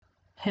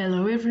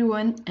Hello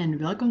everyone and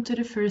welcome to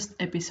the first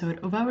episode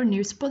of our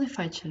new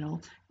Spotify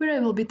channel, where I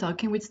will be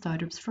talking with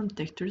startups from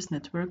Techtours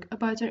network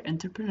about their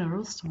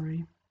entrepreneurial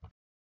story.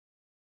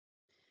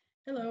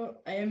 Hello,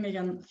 I am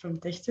Megan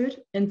from Techtour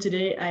and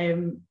today I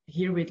am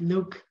here with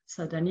Luke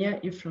Saldania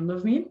in front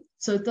of me.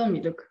 So tell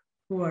me, Luke,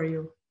 who are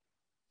you?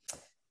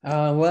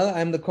 Well,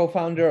 I'm the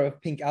co-founder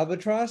of Pink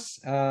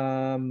Albatross.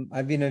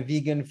 I've been a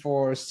vegan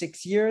for 7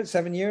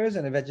 years,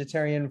 and a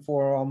vegetarian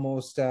for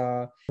almost,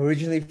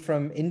 originally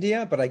from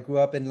India, but I grew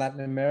up in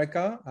Latin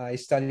America. I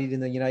studied in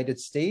the United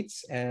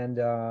States, and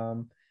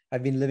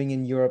I've been living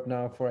in Europe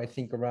now for, I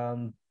think,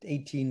 around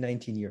 18,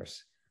 19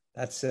 years.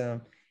 That's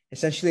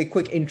essentially a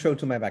quick intro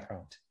to my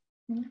background.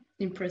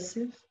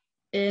 Impressive.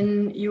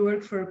 And you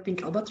work for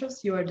Pink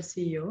Albatross, you are the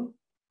CEO.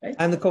 Right?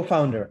 I'm the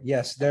co-founder.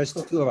 Yes, there's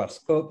two of us.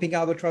 Pink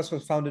Albatross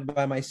was founded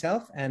by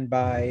myself and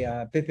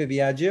by Pepe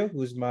Viaggio,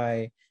 who's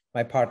my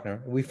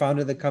partner. We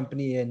founded the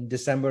company in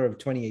December of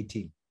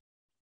 2018.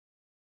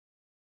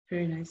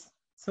 Very nice.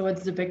 So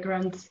what's the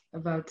background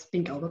about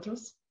Pink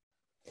Albatross?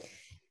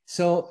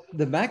 So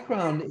the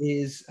background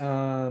is,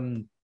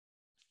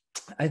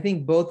 I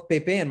think both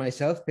Pepe and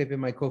myself, Pepe,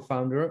 my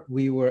co-founder,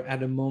 we were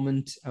at a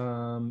moment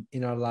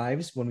in our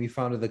lives when we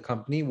founded the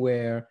company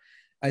where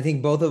I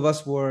think both of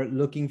us were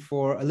looking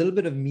for a little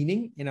bit of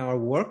meaning in our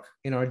work,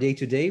 in our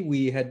day-to-day.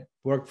 We had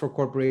worked for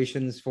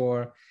corporations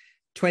for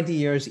 20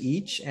 years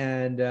each.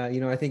 And,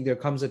 I think there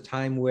comes a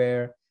time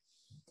where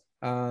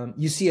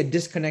you see a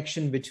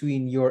disconnection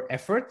between your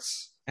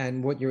efforts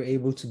and what you're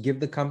able to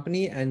give the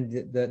company and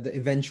the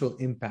eventual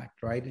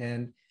impact, right?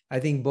 And I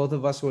think both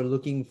of us were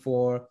looking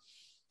for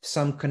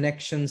some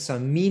connection,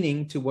 some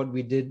meaning to what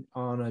we did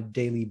on a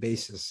daily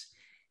basis.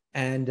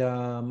 And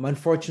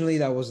unfortunately,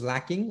 that was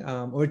lacking,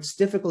 or it's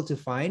difficult to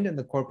find in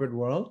the corporate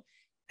world.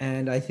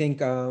 And I think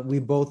we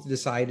both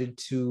decided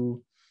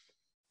to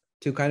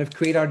kind of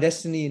create our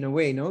destiny in a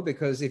way,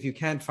 because if you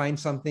can't find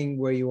something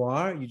where you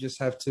are, you just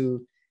have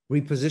to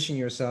reposition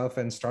yourself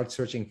and start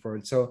searching for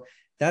it. So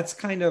that's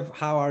kind of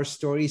how our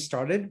story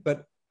started.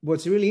 But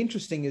what's really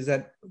interesting is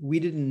that we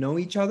didn't know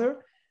each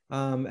other,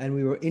 and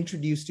we were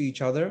introduced to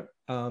each other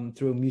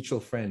through a mutual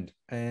friend.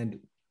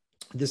 And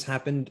this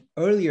happened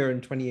earlier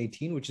in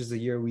 2018, which is the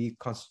year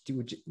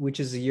which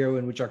is the year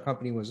in which our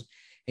company was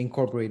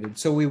incorporated.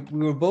 So we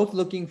were both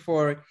looking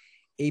for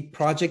a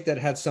project that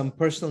had some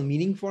personal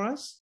meaning for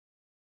us.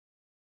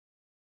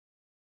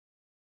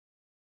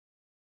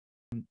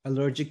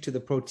 Allergic to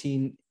the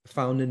protein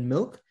found in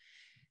milk.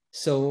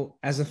 So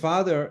as a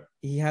father,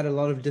 he had a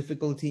lot of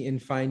difficulty in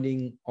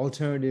finding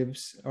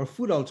alternatives or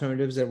food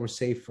alternatives that were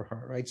safe for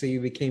her, right? So he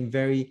became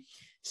very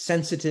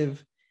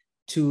sensitive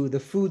to the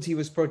foods he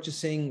was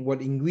purchasing,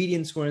 what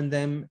ingredients were in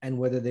them, and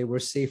whether they were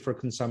safe for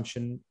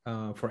consumption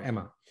for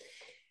Emma.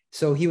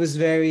 So he was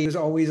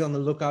always on the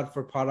lookout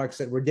for products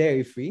that were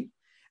dairy-free.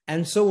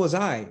 And so was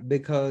I,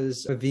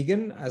 because I'm a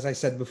vegan, as I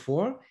said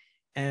before.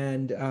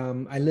 And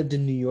I lived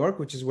in New York,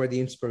 which is where the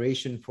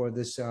inspiration for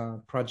this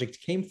project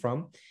came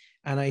from.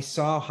 And I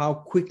saw how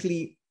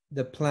quickly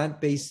the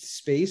plant-based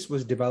space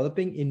was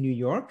developing in New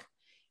York.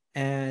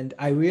 And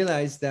I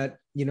realized that,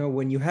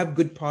 when you have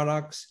good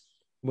products,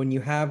 when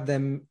you have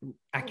them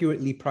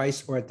accurately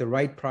priced or at the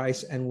right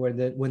price, and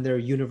when they're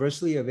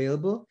universally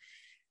available,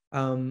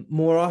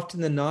 more often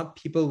than not,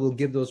 people will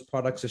give those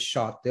products a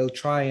shot. They'll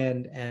try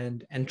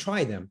and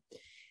try them.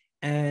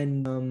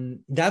 And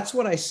that's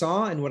what I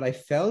saw and what I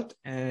felt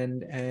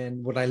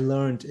and what I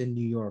learned in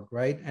New York,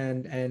 right?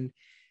 And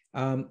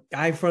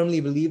I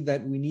firmly believe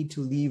that we need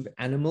to leave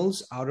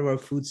animals out of our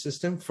food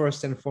system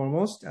first and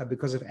foremost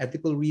because of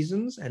ethical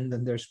reasons. And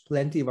then there's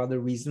plenty of other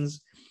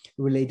reasons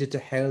related to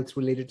health,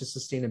 related to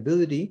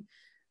sustainability.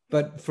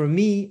 But for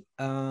me,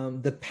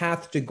 the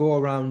path to go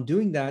around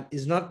doing that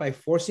is not by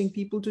forcing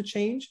people to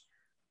change,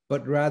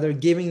 but rather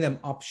giving them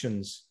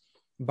options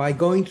by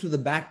going through the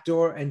back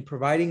door and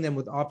providing them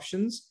with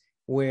options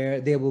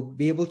where they will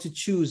be able to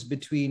choose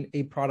between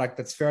a product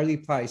that's fairly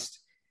priced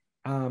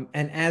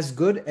and as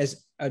good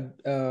as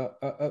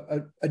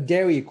a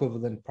dairy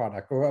equivalent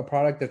product, or a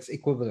product that's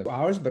equivalent to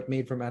ours, but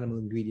made from animal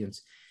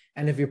ingredients.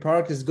 And if your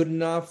product is good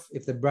enough,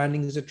 if the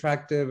branding is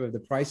attractive, if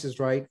the price is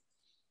right,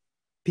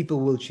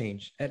 people will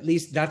change. At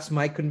least that's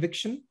my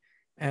conviction.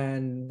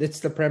 And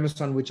that's the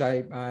premise on which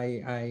I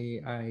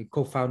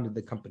co-founded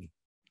the company.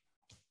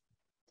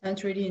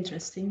 That's really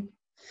interesting.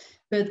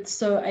 But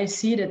so I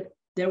see that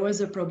there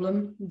was a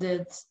problem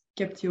that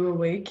kept you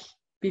awake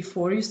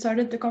before you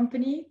started the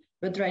company.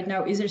 But right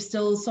now, is there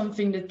still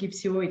something that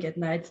keeps you awake at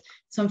night?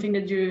 Something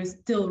that you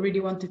still really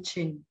want to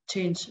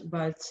change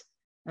about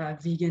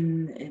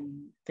vegan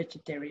and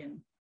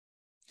vegetarian?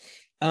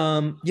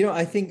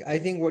 I think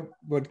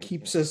what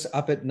keeps us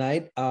up at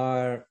night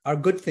are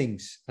good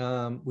things,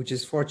 which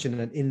is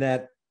fortunate in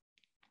that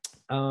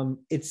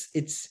it's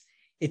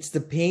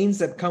the pains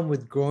that come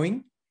with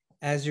growing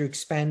as you're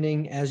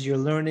expanding, as you're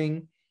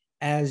learning,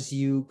 as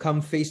you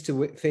come face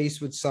to face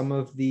with some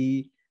of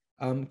the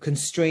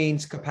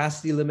constraints,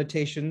 capacity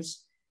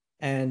limitations,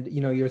 and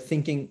you're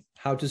thinking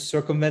how to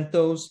circumvent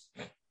those.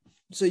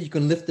 so you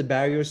can lift the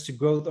barriers to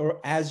growth, or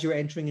as you're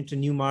entering into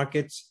new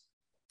markets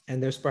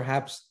and there's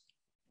perhaps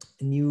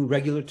new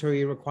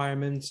regulatory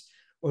requirements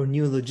or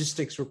new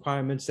logistics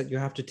requirements that you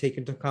have to take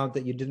into account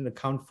that you didn't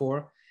account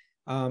for.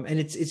 And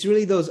it's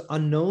really those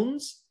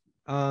unknowns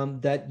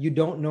that you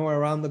don't know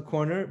around the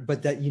corner,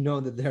 but that you know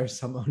that there are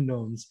some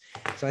unknowns.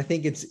 So I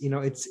think it's,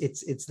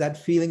 it's that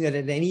feeling that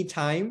at any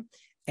time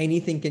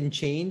anything can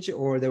change,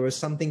 or there was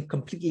something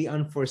completely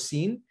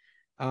unforeseen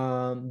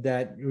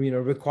that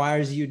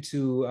requires you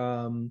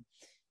to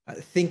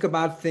think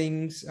about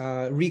things,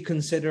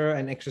 reconsider,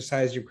 and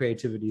exercise your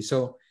creativity.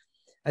 So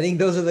I think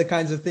those are the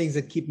kinds of things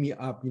that keep me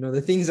up.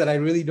 The things that I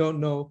really don't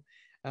know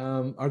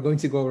are going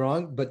to go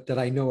wrong, but that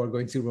I know are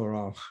going to go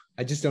wrong.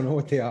 I just don't know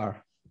what they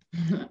are.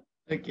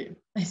 Okay,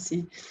 I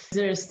see. Is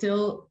there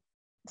still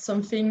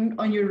something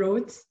on your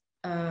road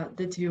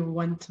that you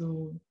want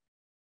to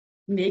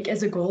make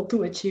as a goal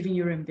to achieving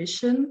your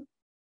ambition?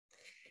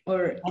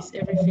 Or is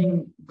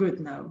everything good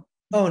now?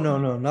 Oh,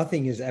 no,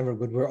 nothing is ever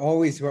good. We're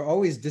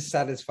always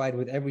dissatisfied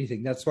with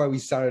everything. That's why we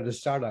started a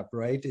startup,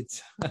 right?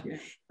 It's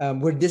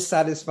we're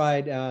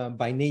dissatisfied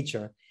by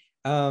nature.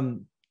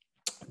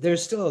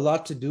 There's still a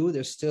lot to do.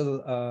 There's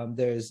still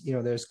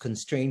there's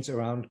constraints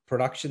around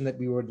production that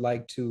we would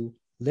like to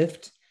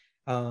lift.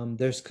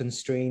 There's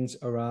constraints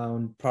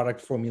around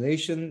product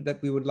formulation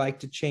that we would like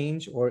to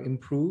change or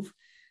improve.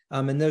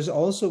 And there's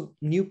also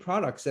new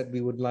products that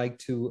we would like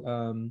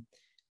to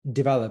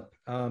develop.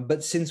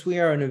 But since we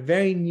are in a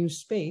very new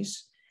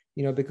space,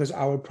 because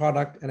our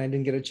product, and I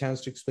didn't get a chance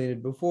to explain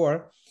it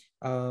before,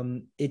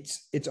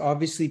 it's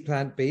obviously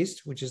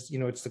plant-based, which is,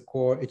 it's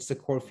the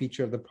core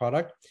feature of the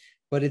product,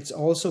 but it's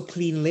also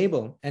clean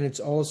label, and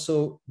it's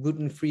also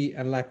gluten-free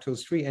and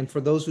lactose-free. And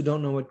for those who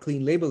don't know what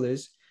clean label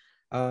is,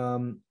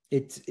 there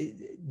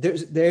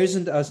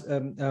isn't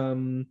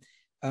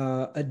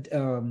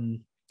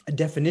a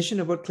definition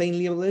of what clean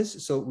label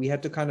is. So we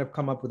had to kind of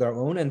come up with our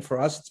own. And for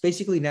us, it's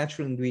basically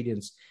natural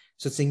ingredients.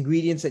 So it's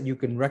ingredients that you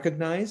can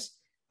recognize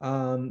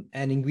and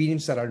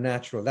ingredients that are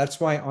natural. That's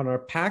why on our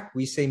pack,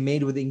 we say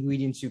made with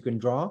ingredients you can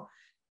draw,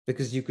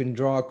 because you can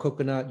draw a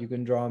coconut, you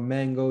can draw a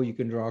mango, you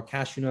can draw a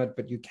cashew nut,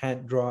 but you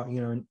can't draw,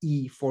 an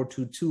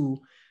E422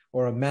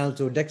 or a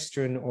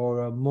maltodextrin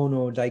or a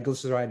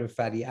monodiglyceride of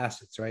fatty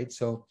acids, right?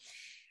 So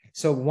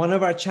one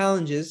of our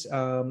challenges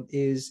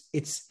is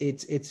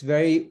it's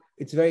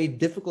very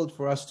difficult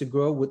for us to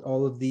grow with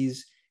all of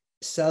these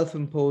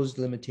self-imposed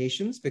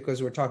limitations,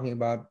 because we're talking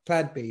about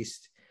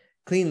plant-based,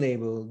 clean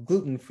label,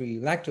 gluten-free,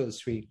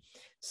 lactose-free.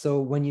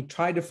 So when you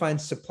try to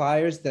find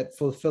suppliers that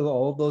fulfill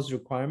all of those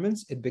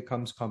requirements, it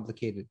becomes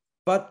complicated.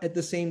 But at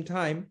the same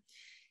time,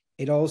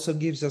 it also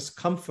gives us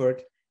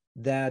comfort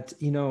that,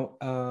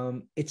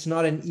 it's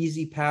not an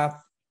easy path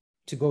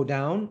to go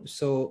down.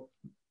 So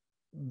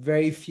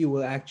very few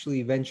will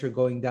actually venture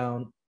going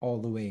down all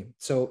the way.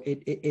 So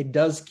it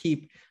does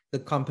keep the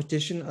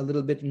competition a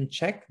little bit in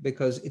check,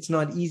 because it's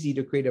not easy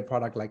to create a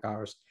product like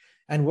ours.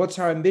 And what's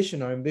our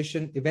ambition? Our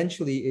ambition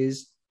eventually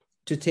is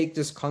to take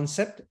this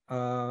concept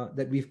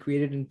that we've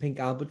created in Pink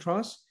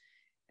Albatross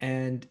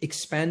and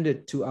expand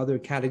it to other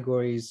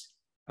categories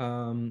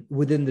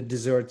within the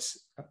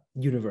desserts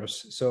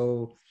universe.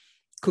 So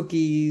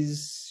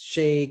cookies,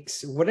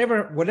 shakes,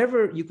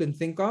 whatever you can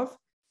think of,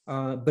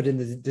 but in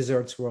the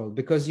desserts world.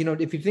 Because,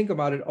 if you think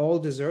about it, all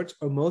desserts,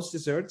 or most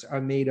desserts,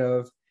 are made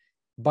of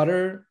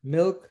butter,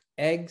 milk,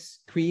 eggs,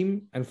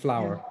 cream, and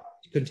flour. Yeah.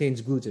 It contains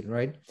gluten,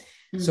 right?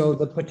 Mm-hmm. So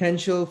the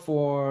potential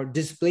for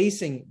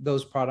displacing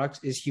those products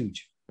is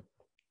huge.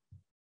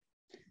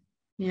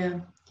 Yeah.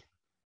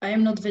 I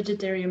am not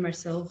vegetarian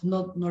myself,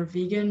 nor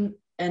vegan,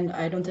 and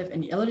I don't have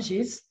any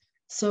allergies.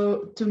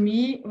 So to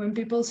me, when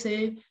people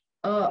say,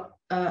 I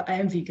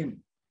am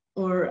vegan,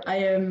 or I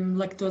am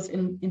lactose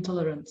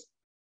intolerant,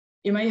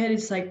 in my head,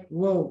 it's like,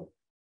 whoa,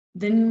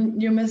 then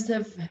you must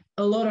have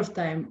a lot of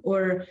time,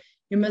 or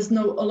you must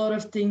know a lot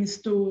of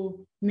things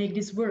to make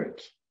this work.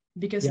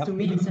 Because to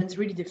me, it sounds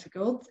really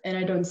difficult. And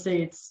I don't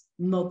say it's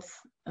not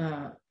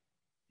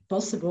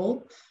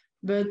possible,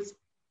 but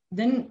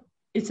then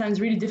it sounds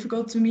really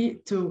difficult to me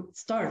to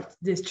start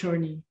this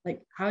journey.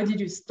 Like, how did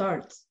you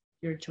start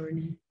your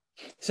journey?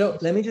 So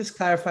let me just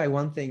clarify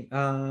one thing.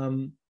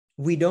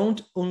 We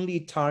don't only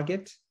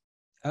target,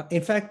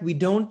 in fact, we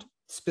don't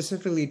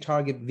specifically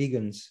target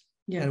vegans,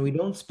 and we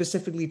don't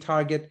specifically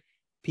target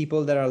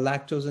people that are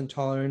lactose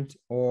intolerant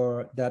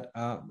or that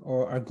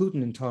or are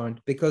gluten intolerant,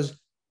 because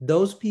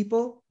those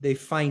people, they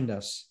find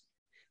us.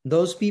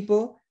 Those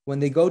people, when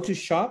they go to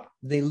shop,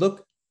 they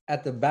look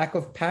at the back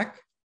of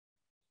pack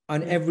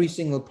on every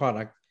single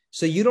product.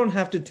 So you don't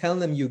have to tell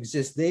them you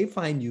exist. They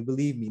find you,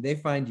 believe me, they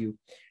find you.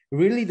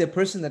 Really, the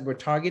person that we're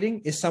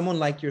targeting is someone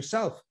like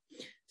yourself,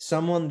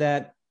 someone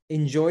that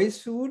enjoys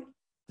food,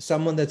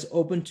 someone that's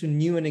open to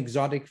new and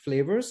exotic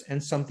flavors,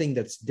 and something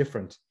that's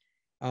different,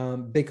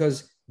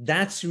 because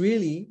that's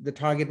really the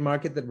target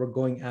market that we're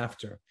going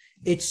after.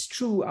 It's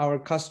true, our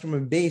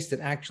customer base that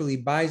actually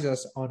buys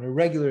us on a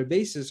regular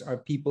basis are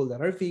people that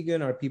are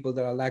vegan, are people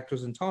that are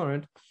lactose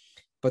intolerant,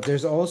 but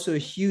there's also a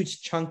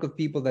huge chunk of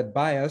people that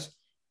buy us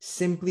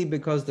simply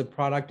because the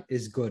product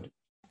is good.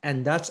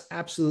 And that's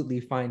absolutely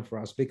fine for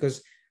us,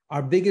 because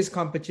our biggest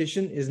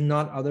competition is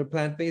not other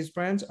plant-based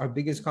brands. Our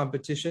biggest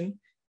competition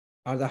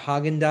are the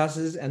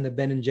Haagen-Dazs and the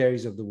Ben and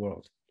Jerry's of the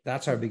world.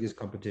 That's our biggest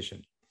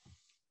competition.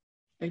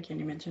 I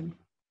can imagine.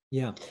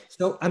 Yeah.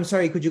 So I'm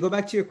sorry, could you go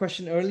back to your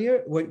question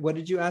earlier? What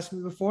did you ask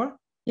me before?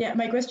 Yeah,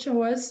 my question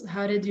was,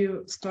 how did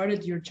you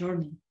started your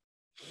journey?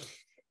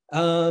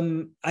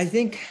 I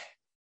think,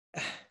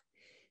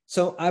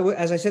 so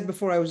as I said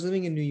before, I was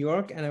living in New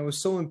York, and I was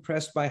so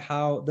impressed by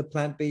how the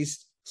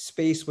plant-based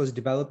space was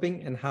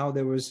developing and how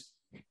there was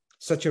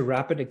such a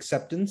rapid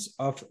acceptance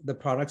of the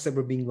products that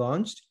were being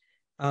launched.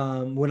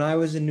 When I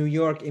was in New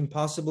York,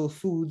 Impossible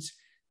Foods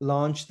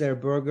launched their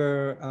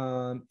burger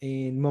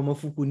in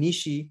Momofuku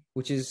Nishi,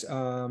 which is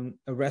a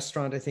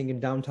restaurant, I think, in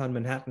downtown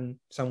Manhattan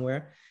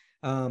somewhere.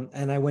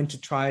 And I went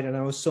to try it, and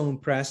I was so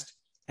impressed.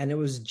 And it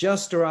was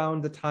just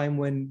around the time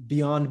when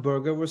Beyond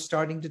Burger was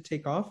starting to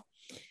take off.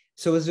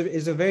 So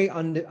it's a very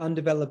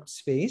undeveloped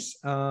space.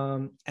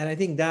 And I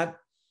think that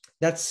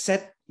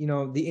set,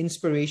 the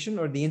inspiration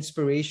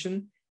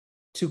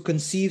to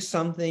conceive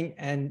something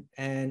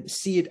and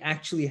see it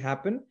actually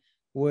happen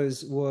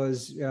was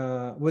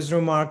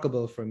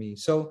remarkable for me.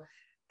 So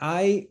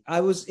I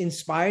was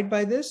inspired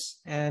by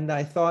this, and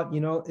I thought,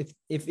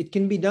 if it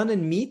can be done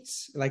in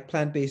meats, like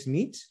plant-based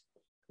meats,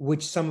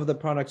 which some of the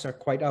products are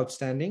quite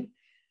outstanding,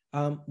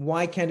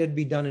 why can't it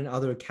be done in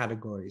other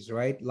categories,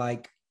 right?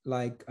 Like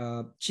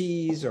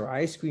cheese or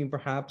ice cream,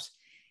 perhaps.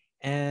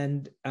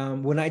 And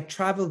when I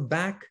traveled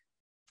back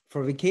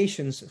for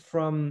vacations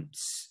from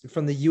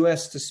the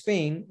US to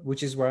Spain,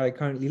 which is where I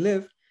currently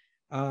live,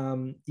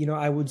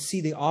 I would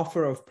see the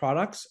offer of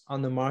products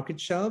on the market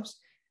shelves,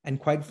 and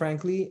quite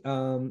frankly,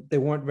 they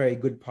weren't very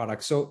good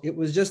products. So it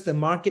was just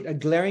a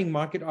glaring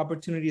market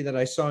opportunity that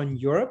I saw in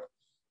Europe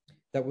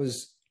that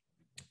was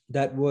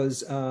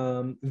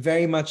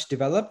very much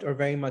developed or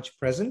very much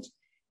present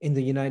in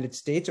the United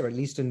States, or at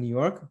least in New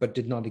York, but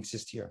did not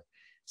exist here.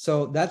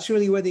 So that's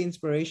really where the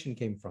inspiration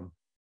came from.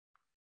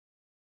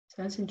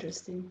 Sounds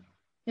interesting.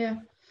 Yeah.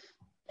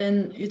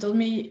 And you told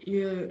me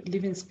you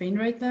live in Spain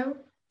right now?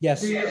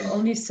 Yes. Do you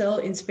only sell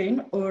in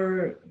Spain,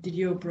 or did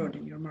you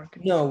broaden your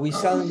market? No, we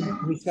sell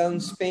in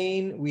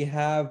Spain. We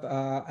have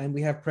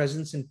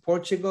presence in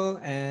Portugal,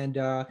 and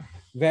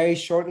very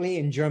shortly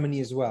in Germany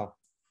as well,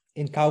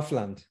 in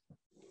Kaufland.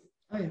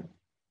 Oh yeah.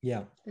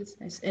 Yeah. That's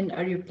nice. And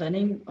are you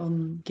planning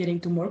on getting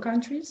to more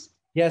countries?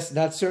 Yes,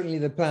 that's certainly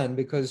the plan,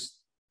 because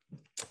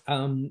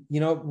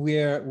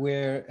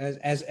we're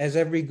as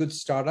every good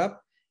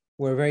startup,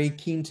 we're very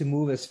keen to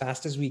move as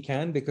fast as we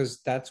can,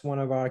 because that's one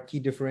of our key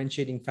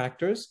differentiating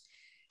factors.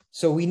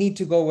 So we need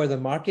to go where the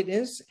market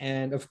is.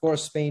 And of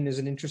course, Spain is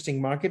an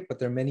interesting market, but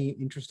there are many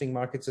interesting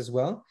markets as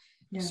well.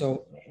 Yeah.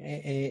 So,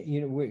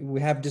 we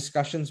have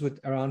discussions with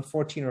around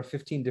 14 or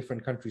 15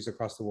 different countries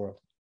across the world.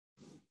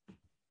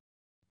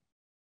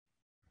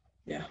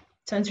 Yeah,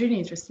 sounds really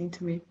interesting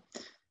to me.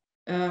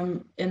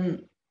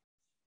 And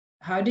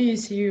how do you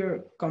see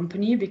your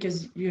company?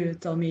 Because you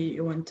tell me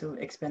you want to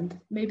expand,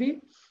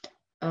 maybe,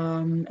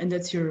 and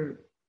that's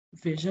your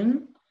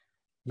vision.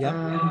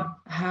 Yeah.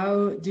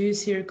 How do you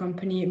see your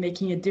company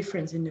making a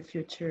difference in the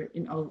future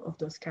in all of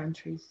those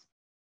countries?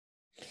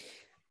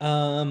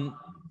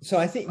 So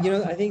I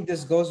think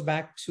this goes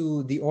back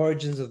to the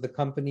origins of the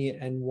company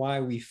and why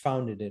we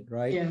founded it,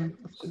 right? Yeah.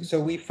 So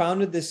we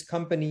founded this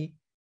company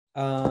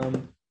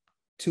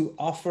to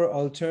offer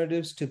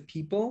alternatives to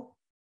people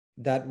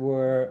that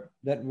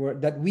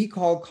we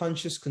call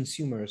conscious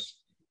consumers,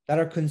 that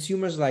are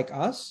consumers like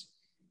us,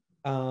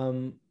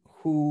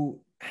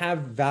 who have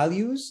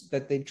values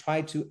that they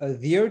try to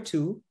adhere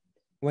to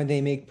when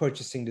they make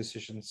purchasing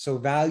decisions. So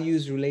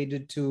values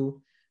related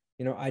to,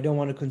 I don't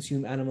want to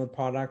consume animal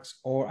products,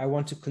 or I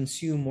want to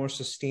consume more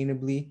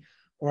sustainably,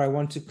 or I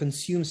want to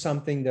consume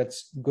something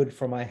that's good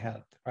for my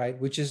health, right?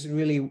 Which is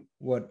really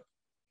what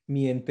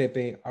me and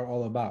Pepe are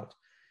all about.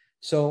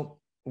 So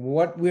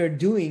what we're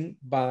doing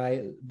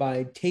by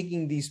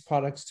taking these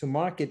products to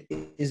market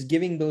is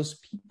giving those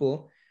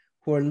people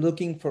who are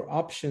looking for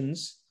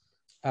options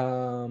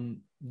that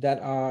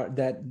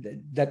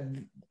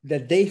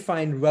they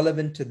find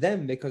relevant to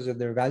them because of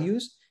their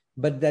values,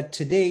 but that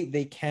today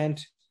they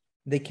can't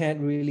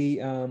really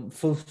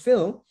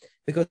fulfill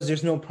because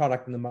there's no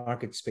product in the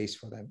market space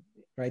for them,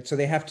 right? So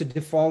they have to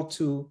default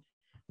to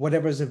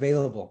whatever's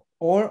available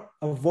or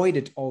avoid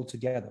it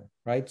altogether,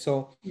 right?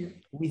 So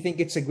we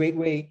think it's a great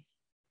way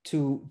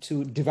to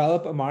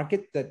develop a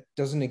market that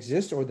doesn't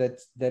exist, or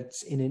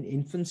that's in an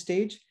infant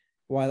stage,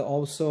 while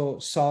also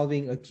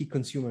solving a key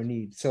consumer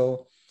need.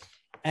 So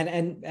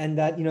and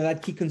that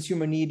that key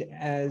consumer need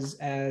has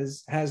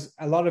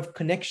a lot of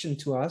connection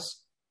to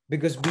us,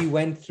 because we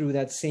went through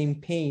that same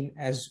pain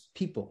as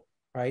people,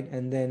 right?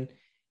 And then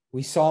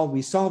we solved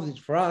it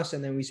for us,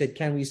 and then we said,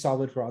 can we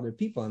solve it for other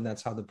people? And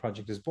that's how the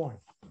project is born.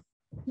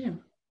 Yeah.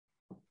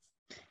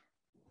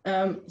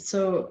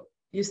 So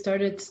you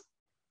started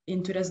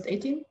in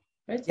 2018,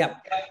 right? Yeah,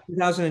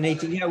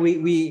 2018. Yeah,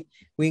 we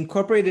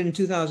incorporated in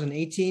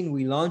 2018.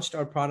 We launched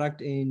our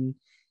product in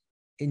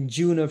in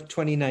June of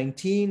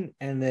 2019,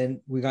 and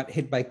then we got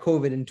hit by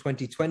COVID in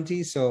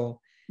 2020.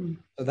 So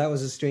that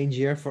was a strange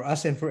year for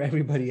us and for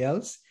everybody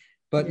else.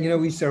 But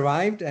we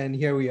survived, and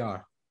here we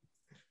are.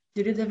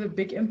 Did it have a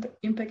big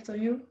impact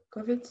on you,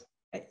 COVID?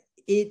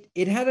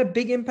 It had a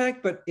big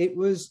impact, but it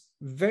was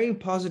very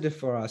positive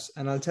for us,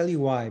 and I'll tell you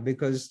why.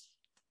 Because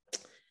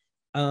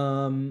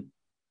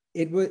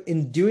it was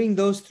during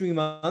those 3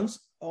 months,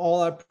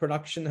 all our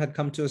production had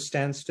come to a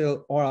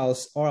standstill, or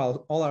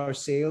all our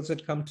sales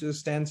had come to a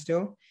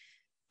standstill.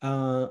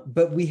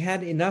 But we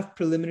had enough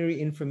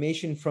preliminary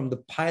information from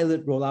the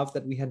pilot rollout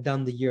that we had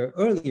done the year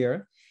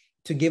earlier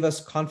to give us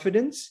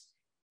confidence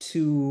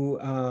to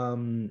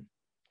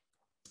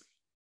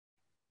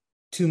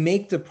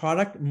make the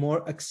product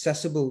more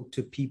accessible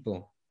to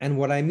people. And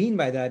what I mean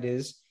by that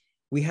is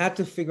we had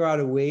to figure out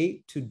a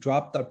way to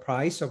drop the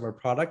price of our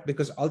product,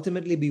 because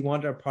ultimately we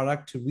want our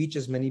product to reach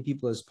as many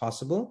people as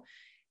possible.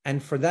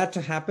 And for that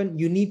to happen,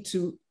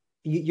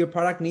 your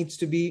product needs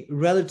to be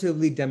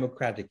relatively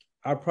democratic.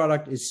 Our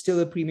product is still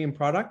a premium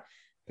product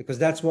because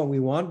that's what we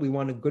want. We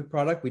want a good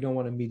product. We don't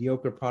want a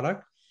mediocre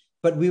product,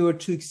 but we were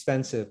too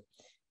expensive.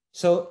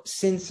 So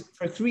since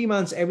for 3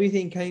 months,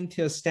 everything came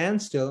to a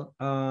standstill,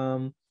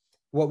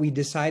 what we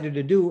decided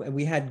to do, and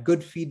we had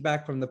good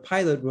feedback from the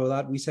pilot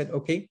rollout, we said,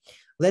 okay,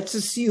 let's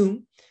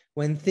assume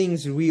when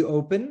things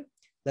reopen,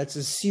 let's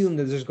assume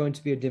that there's going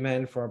to be a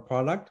demand for our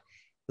product.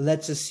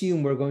 Let's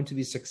assume we're going to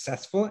be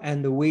successful.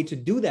 And the way to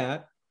do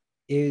that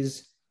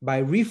is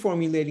by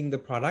reformulating the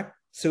product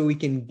so we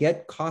can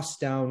get costs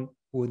down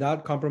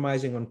without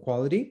compromising on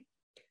quality,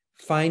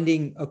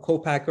 finding a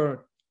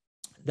co-packer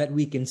that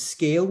we can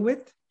scale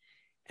with.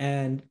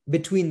 And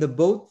between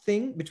both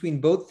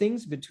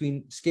things,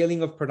 between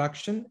scaling of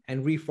production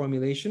and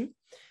reformulation,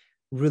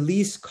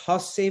 release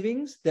cost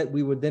savings that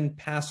we would then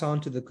pass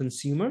on to the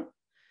consumer,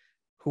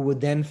 who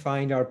would then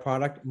find our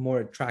product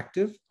more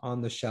attractive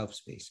on the shelf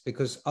space.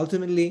 Because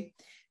ultimately,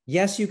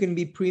 yes, you can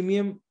be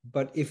premium,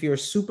 but if you're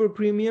super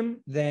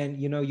premium, then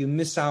you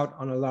miss out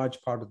on a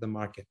large part of the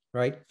market,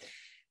 right?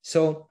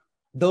 So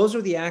those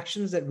are the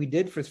actions that we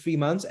did for 3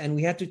 months, and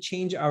we had to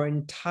change our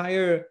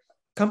entire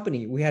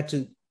company. We had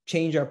to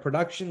change our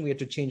production. We had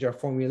to change our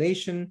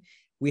formulation.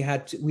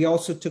 We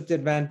also took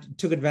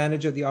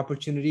advantage of the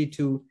opportunity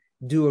to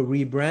do a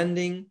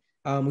rebranding.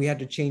 We had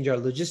to change our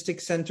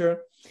logistics center,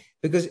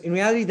 because in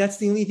reality, that's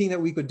the only thing that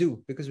we could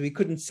do, because we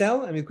couldn't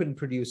sell and we couldn't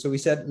produce. So we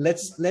said,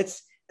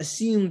 let's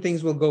assume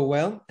things will go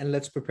well and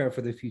let's prepare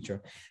for the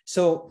future.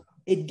 So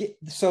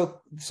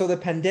the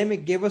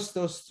pandemic gave us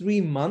those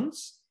 3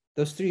 months,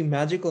 those 3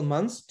 magical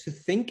months to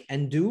think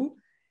and do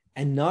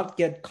and not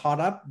get caught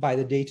up by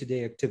the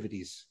day-to-day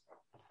activities.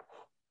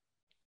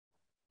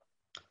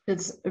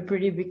 That's a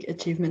pretty big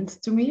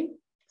achievement to me.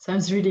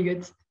 Sounds really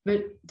good.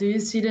 But do you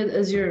see that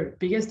as your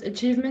biggest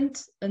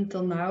achievement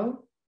until now?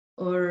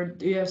 Or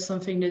do you have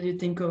something that you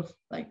think of,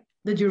 like,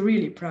 that you're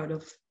really proud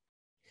of?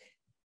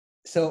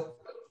 So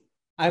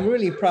I'm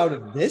really proud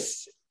of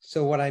this.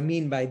 So what I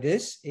mean by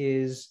this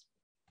is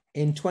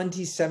in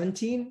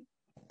 2017,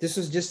 this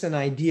was just an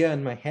idea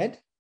in my head,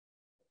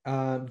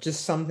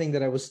 just something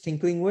that I was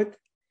tinkling with.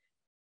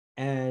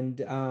 And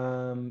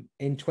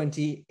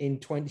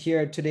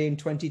here today in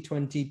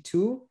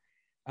 2022,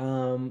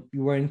 we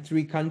were in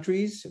 3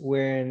 countries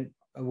where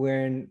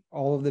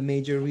all of the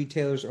major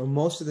retailers, or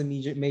most of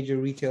the major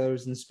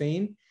retailers in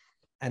Spain.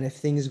 And if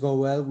things go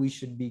well, we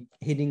should be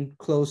hitting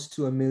close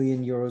to €1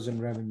 million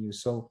in revenue.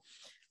 So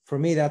for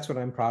me, that's what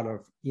I'm proud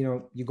of.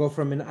 You go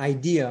from an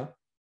idea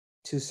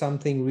to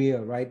something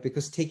real, right?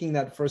 Because taking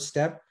that first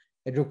step,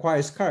 it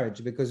requires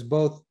courage, because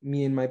both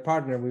me and my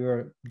partner, we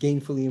were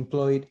gainfully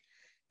employed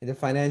in the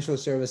financial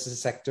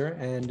services sector,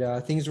 and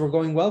things were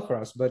going well for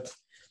us, but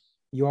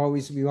we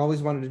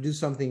always wanted to do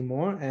something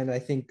more. And I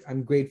think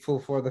I'm grateful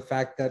for the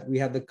fact that we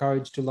had the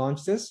courage to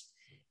launch this,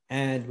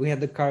 and we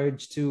had the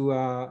courage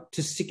to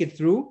stick it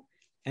through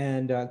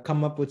and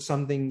come up with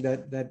something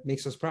that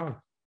makes us proud.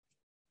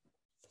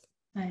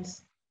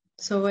 Nice.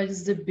 So what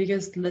is the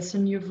biggest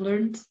lesson you've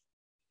learned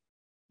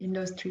in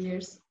those 3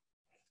 years?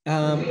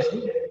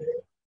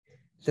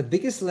 The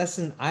biggest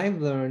lesson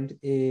I've learned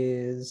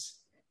is,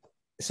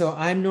 so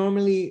I'm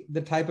normally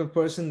the type of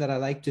person that I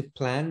like to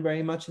plan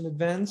very much in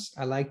advance.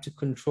 I like to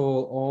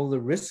control all the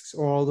risks,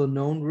 or all the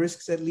known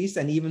risks at least,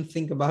 and even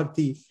think about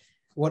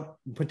what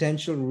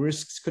potential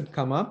risks could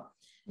come up.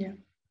 Yeah.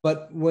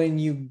 But when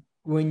you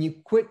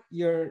quit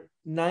your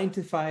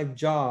 9-to-5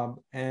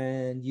 job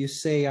and you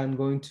say, I'm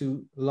going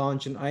to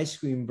launch an ice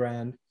cream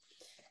brand,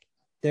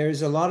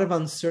 there's a lot of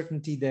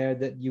uncertainty there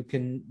that you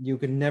can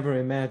never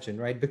imagine,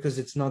 right? Because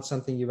it's not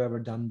something you've ever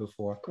done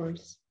before. Of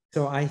course.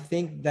 So I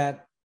think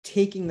that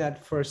taking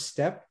that first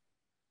step,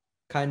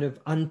 kind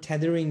of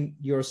untethering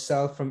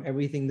yourself from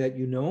everything that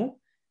you know,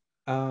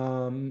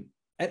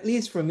 at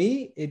least for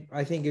me,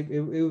 I think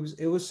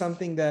it was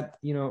something that,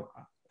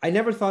 I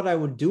never thought I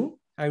would do.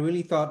 I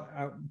really thought,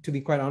 to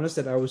be quite honest,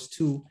 that I was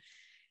too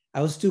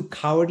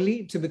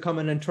cowardly to become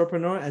an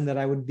entrepreneur, and that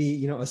I would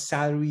be, a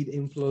salaried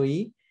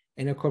employee.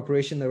 in a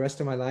corporation the rest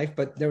of my life,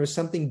 but there was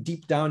something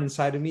deep down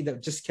inside of me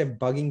that just kept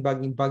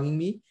bugging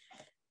me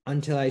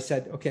until I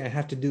said, okay, I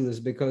have to do this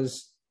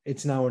because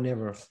it's now or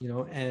never,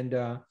 and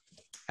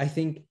I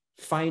think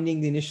finding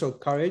the initial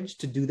courage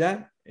to do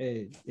that,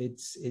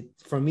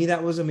 for me,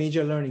 that was a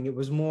major learning. It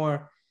was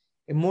more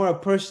a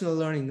personal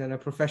learning than a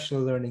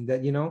professional learning,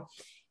 that,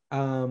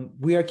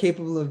 we are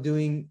capable of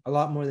doing a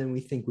lot more than we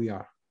think we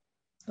are.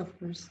 Of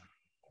course.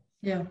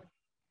 Yeah.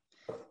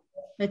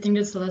 I think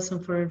that's a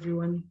lesson for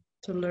everyone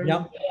to learn.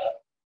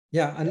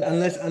 Yeah. And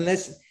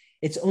unless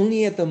it's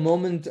only at the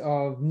moment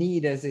of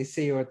need, as they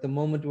say, or at the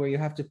moment where you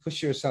have to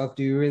push yourself,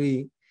 do you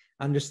really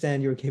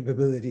understand your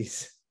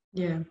capabilities.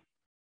 Yeah.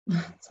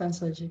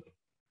 Sounds logic.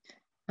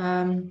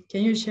 Can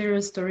you share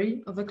a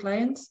story of a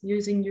client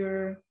using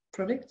your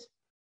product?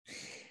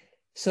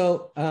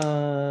 So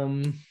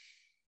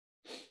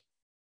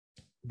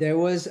there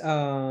was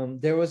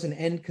an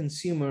end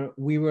consumer.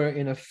 We were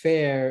in a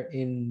fair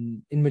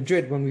in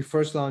Madrid when we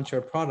first launched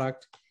our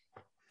product,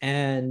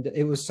 and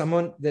it was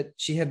someone that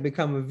she had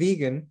become a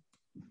vegan,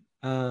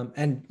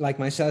 and like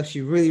myself,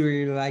 she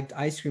really liked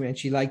ice cream, and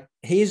she liked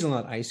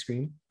hazelnut ice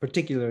cream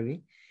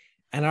particularly.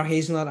 And our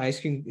hazelnut ice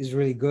cream is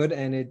really good,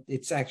 and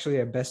it's actually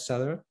a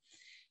bestseller.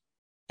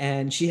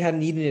 And she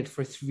hadn't eaten it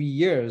for 3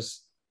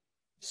 years.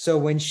 So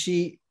when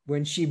she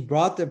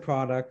brought the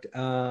product,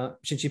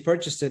 she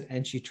purchased it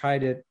and she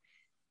tried it,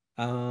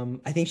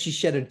 I think she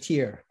shed a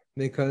tear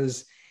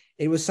because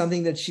it was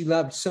something that she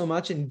loved so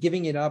much, and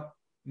giving it up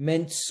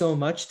meant so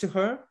much to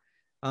her.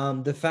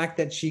 The fact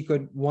that she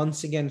could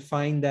once again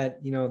find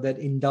that, that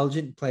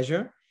indulgent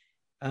pleasure,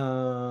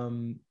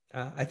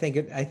 I think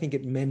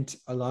it meant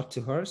a lot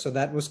to her. So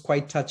that was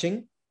quite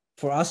touching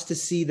for us to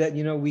see that,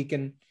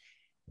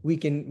 we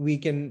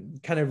can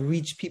kind of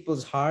reach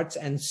people's hearts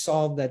and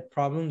solve that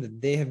problem that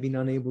they have been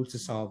unable to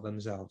solve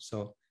themselves.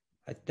 So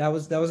that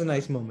was a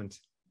nice moment.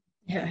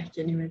 Yeah, I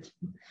can imagine.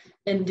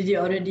 And did you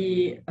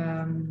already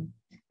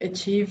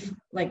achieve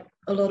like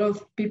a lot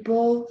of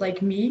people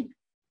like me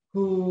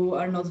who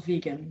are not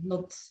vegan,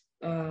 not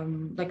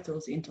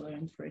lactose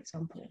intolerant, for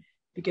example?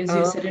 Because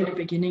you said in the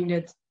beginning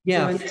that you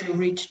want to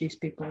reach these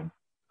people.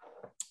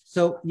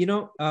 So,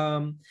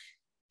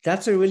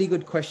 that's a really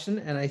good question.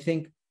 And I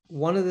think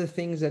one of the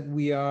things that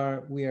we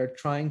are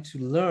trying to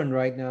learn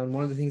right now, and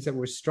one of the things that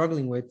we're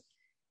struggling with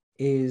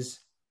is,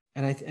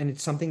 and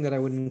it's something that I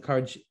would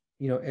encourage,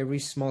 every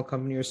small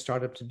company or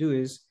startup to do,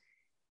 is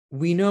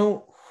we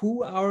know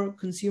who our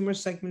consumer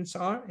segments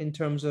are in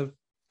terms of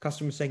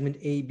customer segment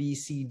A, B,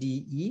 C,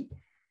 D, E,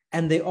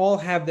 and they all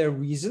have their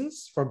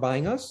reasons for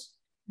buying us.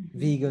 Mm-hmm.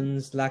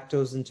 Vegans,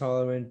 lactose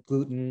intolerant,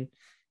 gluten,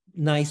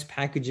 nice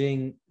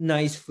packaging,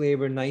 nice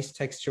flavor, nice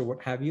texture,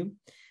 what have you.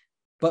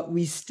 But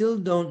we still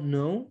don't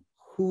know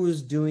who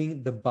is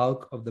doing the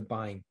bulk of the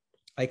buying.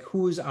 Like,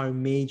 who is our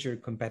major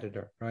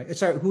competitor, right?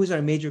 Sorry, who is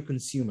our major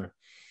consumer?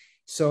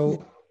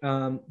 So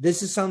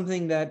this is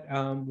something that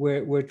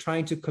we're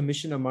trying to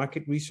commission a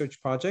market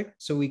research project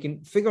so we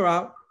can figure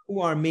out who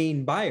our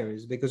main buyer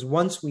is. Because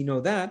once we know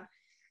that,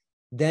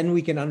 then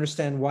we can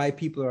understand why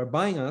people are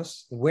buying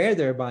us, where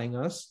they're buying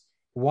us,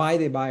 why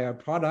they buy our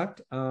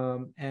product,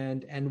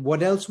 and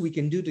what else we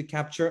can do to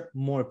capture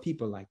more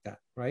people like that,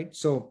 right?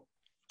 So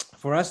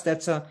for us,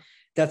 that's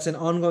an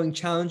ongoing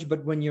challenge.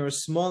 But when you're a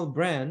small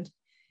brand,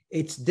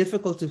 it's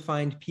difficult to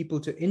find people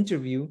to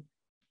interview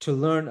to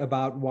learn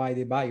about why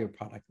they buy your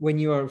product. When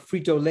you're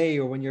Frito-Lay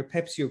or when you're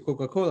Pepsi or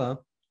Coca-Cola, you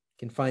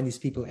can find these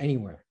people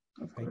anywhere.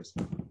 Of course.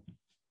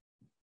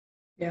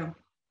 Yeah,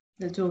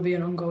 that will be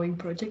an ongoing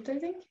project, I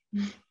think.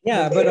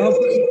 Yeah, but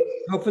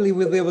hopefully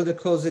we'll be able to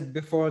close it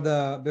before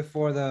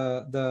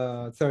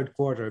the third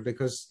quarter,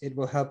 because it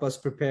will help us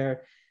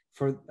prepare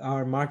for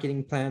our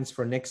marketing plans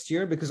for next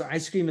year, because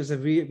ice cream is a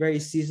very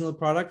seasonal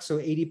product. So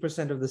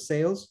 80% of the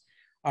sales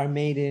are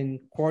made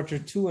in quarter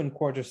 2 and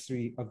quarter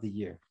 3 of the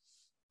year.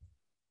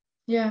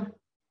 Yeah.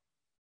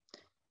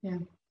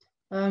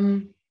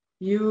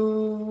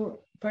 You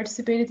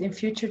participated in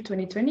Future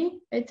 2020,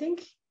 I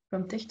think,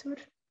 from Tech Tour.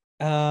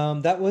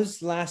 That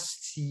was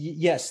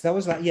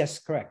yes,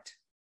 correct.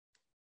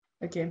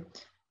 Okay.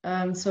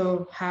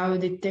 So how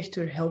did Tech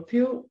Tour help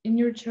you in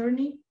your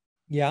journey?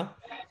 Yeah.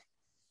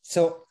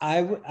 So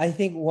I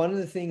think one of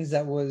the things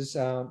that was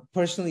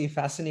personally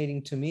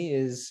fascinating to me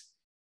is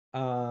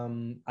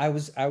I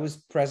was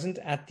present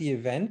at the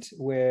event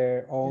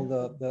where all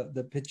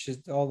the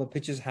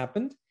pitches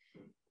happened,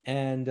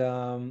 and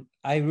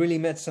I really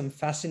met some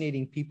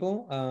fascinating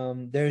people.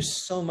 There's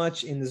so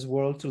much in this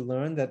world to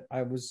learn that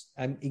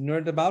I'm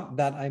ignorant about,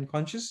 that I'm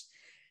conscious.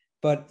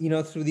 But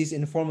through these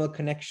informal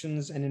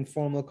connections and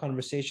informal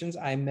conversations,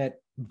 I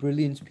met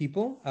brilliant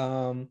people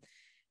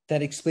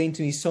that explained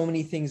to me so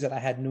many things that I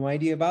had no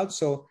idea about.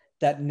 So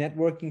that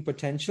networking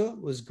potential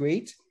was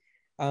great.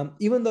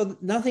 Even though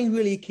nothing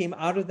really came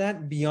out of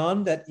that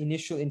beyond that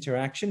initial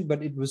interaction,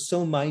 but it was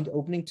so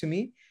mind-opening to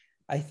me.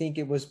 I think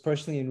it was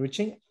personally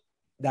enriching.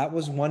 That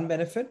was one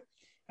benefit.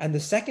 And the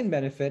second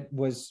benefit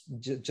was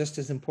just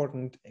as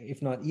important,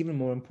 if not even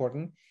more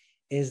important,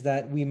 is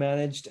that we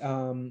managed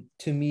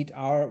to meet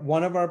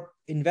one of our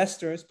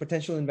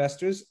potential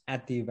investors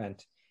at the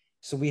event.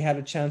 So we had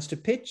a chance to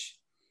pitch.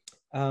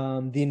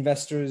 The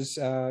investors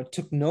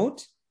took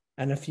note,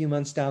 and a few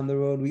months down the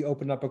road, we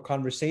opened up a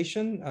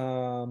conversation.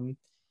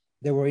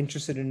 They were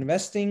interested in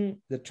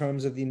investing. The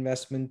terms of the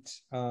investment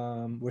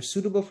were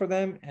suitable for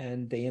them,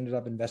 and they ended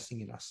up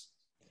investing in us.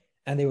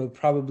 And they will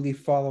probably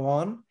follow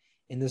on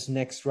in this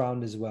next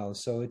round as well.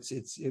 So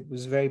it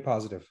was very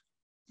positive.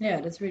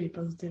 Yeah, that's really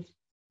positive.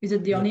 Is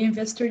it the only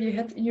investor you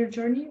had in your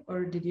journey,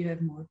 or did you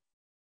have more?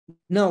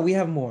 No, we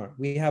have more.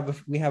 We have a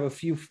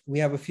few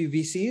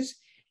VCs,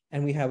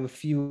 and we have a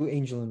few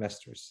angel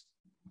investors.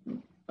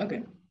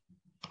 Okay,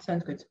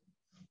 sounds good.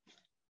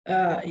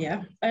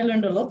 Yeah, I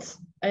learned a lot.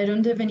 I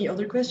don't have any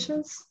other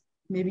questions.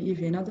 Maybe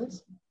Ivana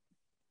does.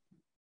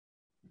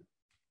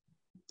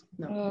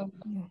 No.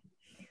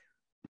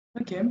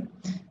 Okay,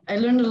 I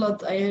learned a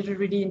lot. I had a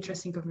really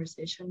interesting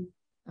conversation.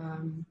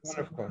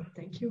 Wonderful. So,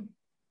 thank you.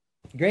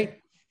 Great.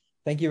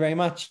 Thank you very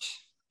much.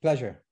 Pleasure.